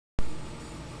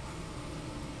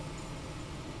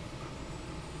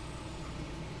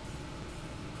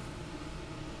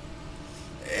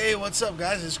What's up,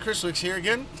 guys? It's Chris Wicks here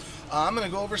again. I'm going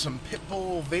to go over some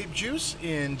PitBull vape juice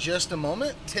in just a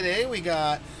moment. Today we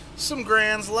got some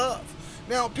Grans Love.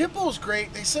 Now, PitBull's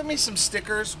great. They sent me some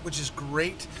stickers, which is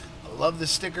great. I love the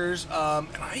stickers. And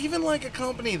I even like a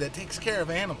company that takes care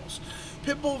of animals.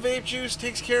 PitBull vape juice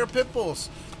takes care of pit bulls.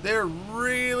 They're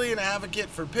really an advocate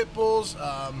for pit bulls.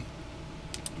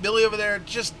 Billy over there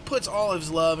just puts all of his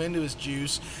love into his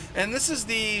juice, and this is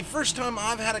the first time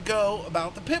I've had a go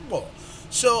about the PitBull.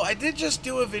 So I did just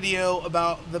do a video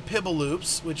about the PitBull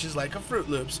Loops, which is like a Fruit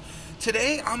Loops.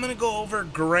 Today I'm going to go over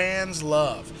Grans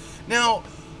Love. Now,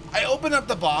 I opened up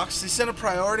the box. They sent a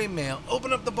priority mail.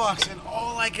 Open up the box, and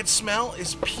all I could smell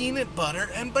is peanut butter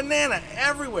and banana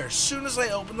everywhere as soon as I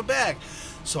opened the bag.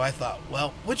 So I thought,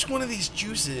 well, which one of these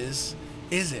juices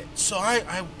is it? So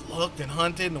I looked and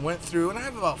hunted and went through, and I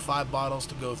have about 5 bottles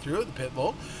to go through of the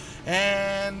PitBull,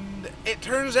 and it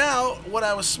turns out what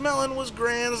I was smelling was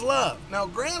Grans Love. Now,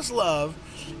 Grans Love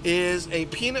is a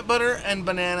peanut butter and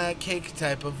banana cake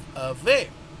type of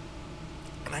vape,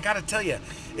 and I gotta tell you,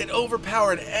 it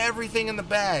overpowered everything in the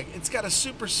bag. It's got a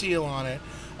super seal on it.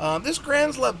 This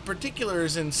Grans Love in particular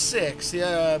is in 6.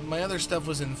 My other stuff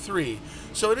was in 3.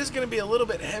 So it is going to be a little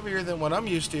bit heavier than what I'm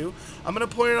used to. I'm going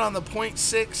to point it on the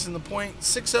 0.6 and the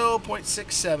 0.60,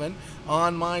 0.67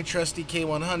 on my trusty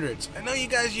K100s. I know you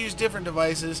guys use different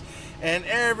devices, and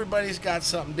everybody's got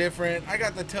something different. I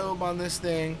got the Tobe on this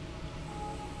thing,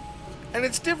 and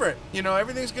it's different. You know,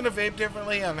 everything's going to vape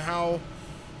differently on how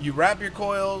you wrap your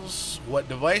coils, what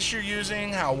device you're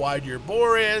using, how wide your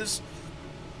bore is,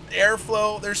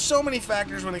 airflow. There's so many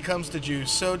factors when it comes to juice,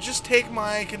 so just take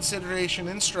my consideration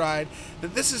in stride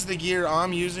that this is the gear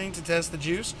I'm using to test the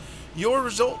juice. Your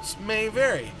results may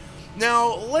vary.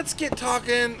 Now let's get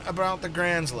talking about the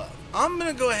Grans Love. I'm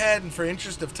gonna go ahead, and for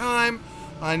interest of time,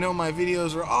 I know my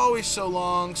videos are always so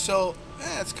long, so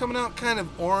it's coming out kind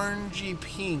of orangey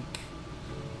pink.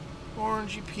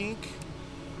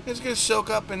 It's gonna soak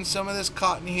up in some of this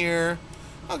cotton here.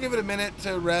 I'll give it a minute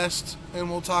to rest, and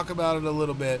we'll talk about it a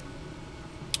little bit.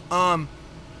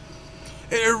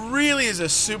 It really is a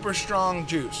super strong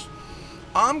juice.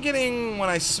 I'm getting, when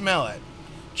I smell it,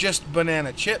 just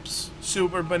banana chips,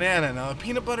 super banana. Now, the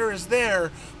peanut butter is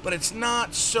there, but it's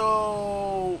not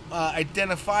so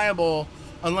identifiable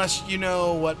unless you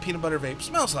know what peanut butter vape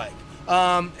smells like.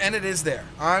 And it is there.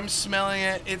 I'm smelling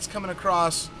it. It's coming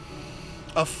across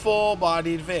a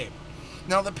full-bodied vape.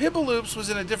 Now, the PitBull Loops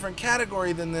was in a different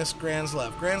category than this Grans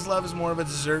Love. Grans Love is more of a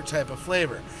dessert type of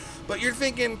flavor. But you're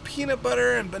thinking peanut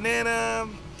butter and banana,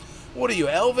 what are you,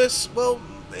 Elvis? Well,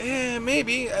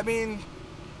 maybe. I mean,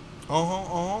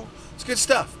 it's good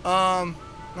stuff.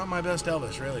 Not my best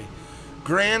Elvis, really.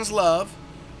 Grans Love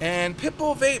and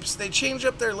PitBull Vapes, they change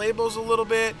up their labels a little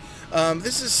bit.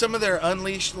 This is some of their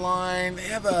Unleashed line. They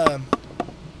have a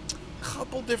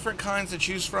couple different kinds to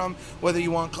choose from, whether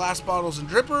you want glass bottles and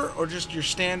dripper or just your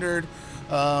standard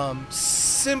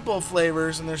simple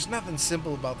flavors, and there's nothing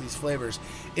simple about these flavors,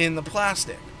 in the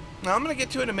plastic. Now I'm going to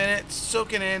get to it in a minute. It's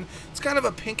soaking in. It's kind of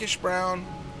a pinkish brown,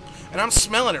 and I'm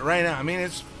smelling it right now. I mean,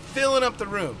 it's filling up the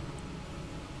room.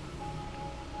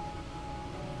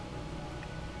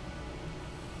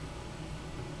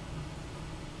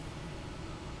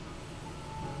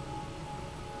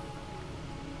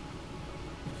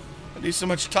 Do so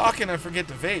much talking, I forget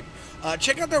to vape.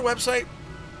 Check out their website,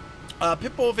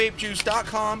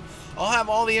 pitbullvapejuice.com. I'll have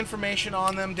all the information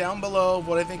on them down below of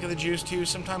what I think of the juice too.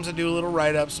 Sometimes I do a little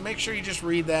write-up, so make sure you just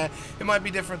read that. It might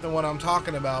be different than what I'm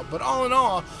talking about, but all in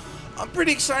all, I'm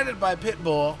pretty excited by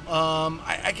PitBull.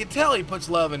 I can tell he puts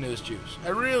love into his juice. I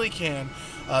really can.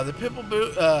 The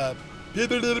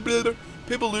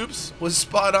PitBull Loops was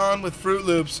spot on with Fruit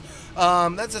Loops.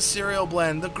 That's a cereal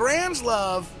blend. The Grans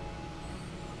Love,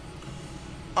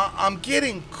 I'm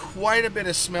getting quite a bit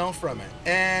of smell from it,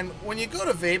 and when you go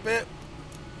to vape it,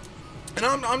 and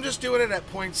I'm just doing it at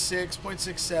 0.6,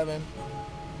 0.67,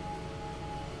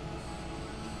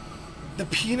 the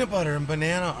peanut butter and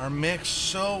banana are mixed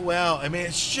so well. I mean,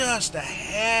 it's just a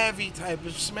heavy type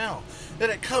of smell that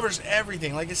it covers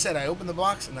everything. Like I said, I opened the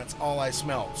box and that's all I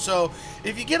smelled. So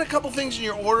if you get a couple things in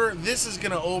your order, this is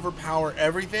going to overpower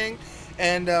everything.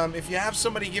 And if you have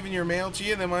somebody giving your mail to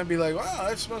you, they might be like, wow,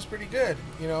 that smells pretty good,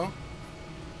 you know.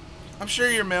 I'm sure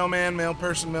your mailman, mail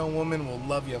person, mail woman will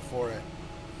love you for it.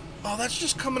 Oh, that's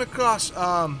just coming across,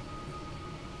 I'm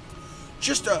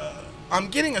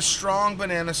getting a strong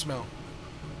banana smell.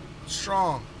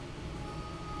 Strong.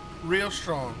 Real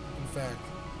strong, in fact.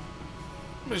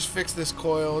 I'm going to just fix this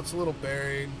coil. It's a little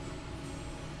buried.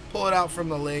 Pull it out from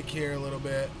the lake here a little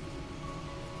bit.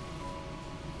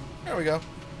 There we go.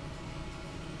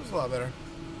 It's a lot better.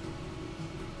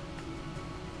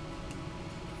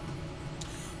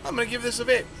 I'm going to give this a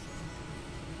vape.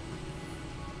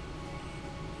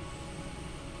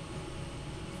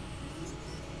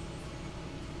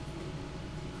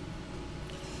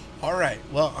 Alright,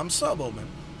 well, I'm sub-open,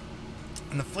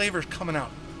 and the flavor's coming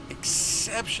out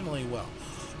exceptionally well.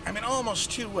 I mean, almost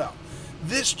too well.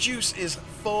 This juice is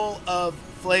full of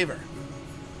flavor.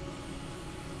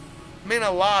 I mean,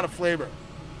 a lot of flavor.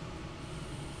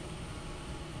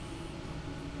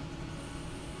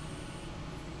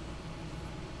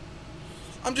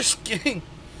 I'm just getting,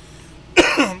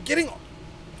 I'm going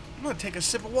to take a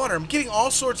sip of water. I'm getting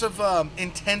all sorts of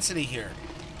intensity here.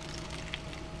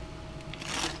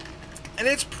 And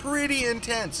it's pretty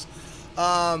intense.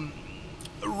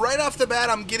 Right off the bat,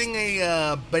 I'm getting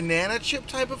a banana chip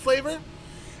type of flavor.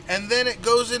 And then it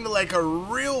goes into like a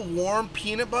real warm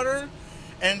peanut butter.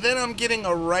 And then I'm getting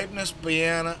a ripeness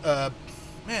banana.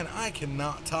 Man, I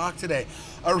cannot talk today.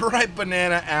 A ripe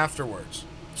banana afterwards.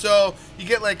 So you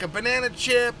get like a banana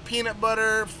chip, peanut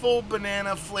butter, full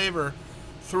banana flavor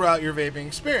throughout your vaping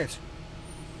experience.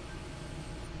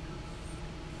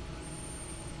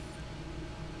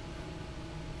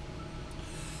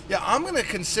 Yeah, I'm going to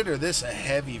consider this a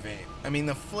heavy vape. I mean,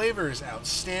 the flavor is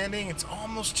outstanding. It's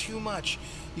almost too much.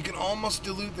 You can almost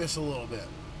dilute this a little bit.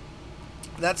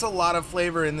 That's a lot of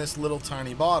flavor in this little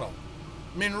tiny bottle.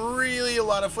 I mean, really a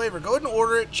lot of flavor. Go ahead and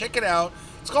order it. Check it out.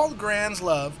 It's called Grans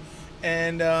Love.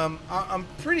 And I'm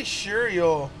pretty sure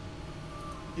you'll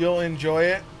enjoy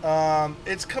it.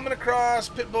 It's coming across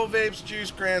PitBull Vapes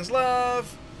Juice Grans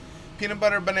Love Peanut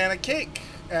Butter Banana Cake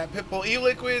at PitBull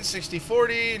E-Liquid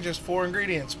 60/40 and just 4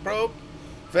 ingredients: probe,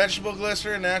 vegetable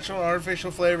glycerin, natural and artificial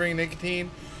flavoring,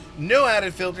 nicotine. No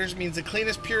added filters means the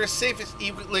cleanest, purest, safest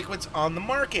e-liquids on the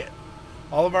market.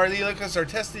 All of our e-liquids are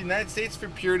tested in the United States for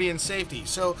purity and safety.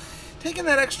 So, taking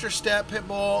that extra step,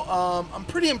 PitBull, I'm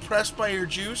pretty impressed by your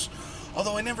juice.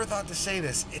 Although I never thought to say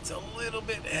this, it's a little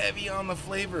bit heavy on the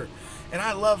flavor. And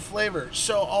I love flavor.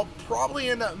 So I'll probably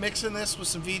end up mixing this with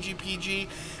some VGPG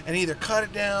and either cut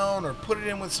it down or put it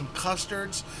in with some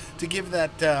custards to give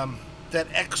that that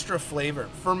extra flavor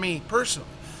for me personally.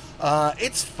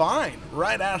 It's fine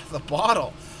right out of the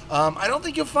bottle. I don't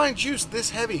think you'll find juice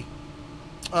this heavy.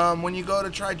 When you go to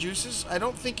try juices, I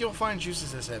don't think you'll find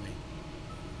juices this heavy.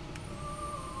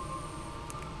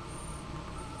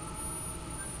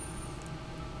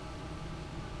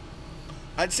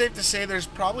 I'd safe to say there's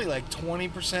probably like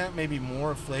 20%, maybe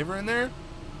more of flavor in there.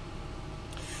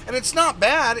 And it's not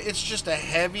bad. It's just a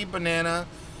heavy banana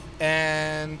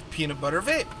and peanut butter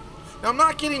vape. Now, I'm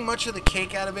not getting much of the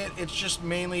cake out of it. It's just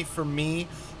mainly for me.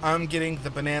 I'm getting the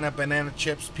banana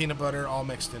chips, peanut butter, all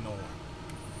mixed into one.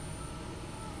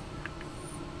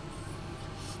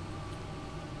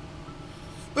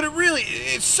 But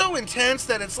it's so intense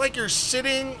that it's like you're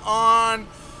sitting on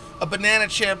a banana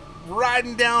chip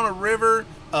riding down a river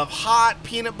of hot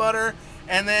peanut butter,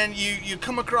 and then you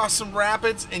come across some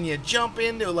rapids and you jump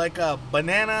into like a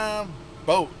banana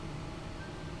boat.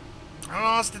 I don't know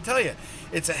how else to tell you.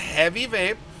 It's a heavy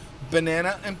vape,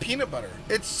 banana and peanut butter.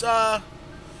 It's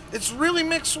really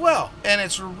mixed well, and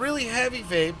it's a really heavy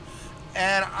vape,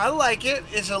 and I like it.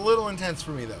 It's a little intense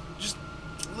for me though, just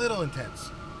a little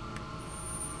intense.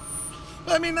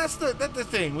 But I mean, that's the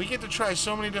thing. We get to try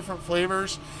so many different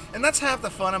flavors, and that's half the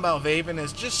fun about vaping,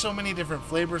 is just so many different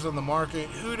flavors on the market,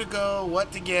 who to go,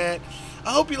 what to get.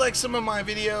 I hope you like some of my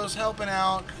videos helping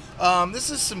out. This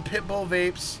is some PitBull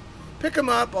vapes. Pick them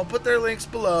up. I'll put their links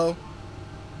below.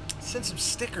 Send some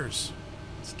stickers.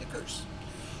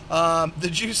 The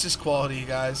juice is quality, you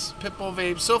guys. PitBull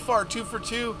vapes. So far, 2 for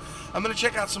 2. I'm going to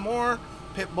check out some more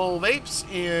PitBull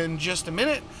vapes in just a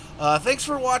minute. Thanks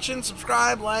for watching.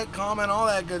 Subscribe, like, comment, all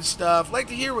that good stuff. I'd like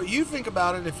to hear what you think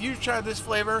about it. If you've tried this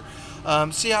flavor,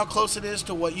 see how close it is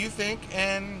to what you think.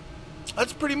 And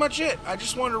that's pretty much it. I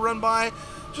just wanted to run by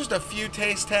just a few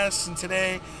taste tests. And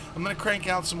today, I'm going to crank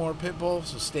out some more PitBull.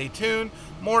 So stay tuned.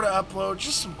 More to upload.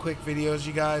 Just some quick videos,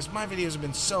 you guys. My videos have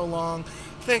been so long.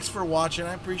 Thanks for watching.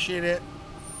 I appreciate it.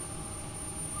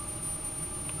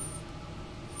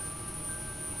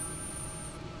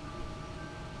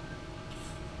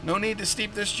 No need to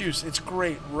steep this juice. It's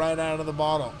great right out of the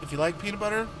bottle. If you like peanut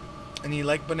butter and you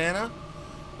like banana,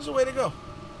 this is the way to go.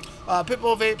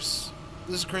 PitBull vapes.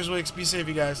 This is Chris Wicks. Be safe,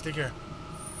 you guys. Take care.